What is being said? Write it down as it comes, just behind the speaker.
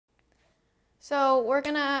So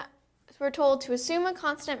we're told to assume a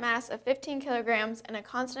constant mass of 15 kilograms and a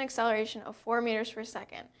constant acceleration of 4 meters per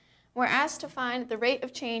second. We're asked to find the rate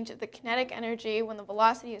of change of the kinetic energy when the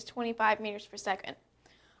velocity is 25 meters per second.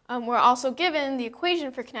 We're also given the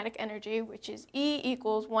equation for kinetic energy, which is E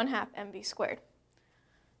equals 1/2 mv squared.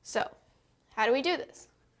 So, how do we do this?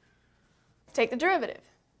 Let's take the derivative.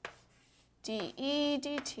 dE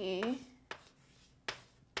dt,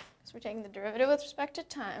 so we're taking the derivative with respect to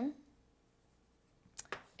time,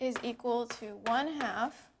 is equal to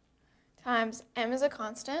 1/2 times m is a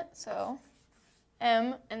constant, so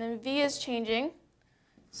m, and then v is changing,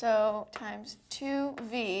 so times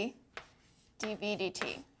 2v dv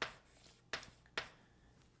dt.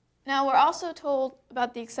 Now we're also told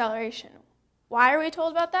about the acceleration. Why are we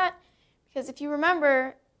told about that? Because if you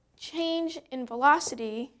remember, change in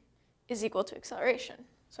velocity is equal to acceleration.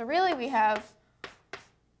 So really we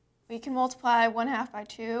can multiply 1/2 by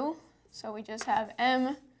 2, so we just have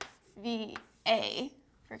mva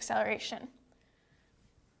for acceleration.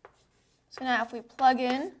 So now if we plug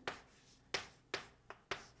in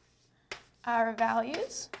our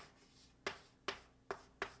values,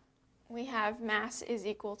 we have mass is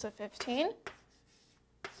equal to 15,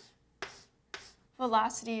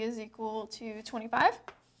 velocity is equal to 25,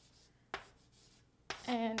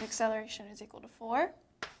 and acceleration is equal to 4.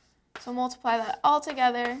 So multiply that all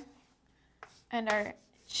together, and our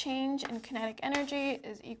change in kinetic energy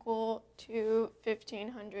is equal to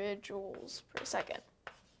 1,500 joules per second.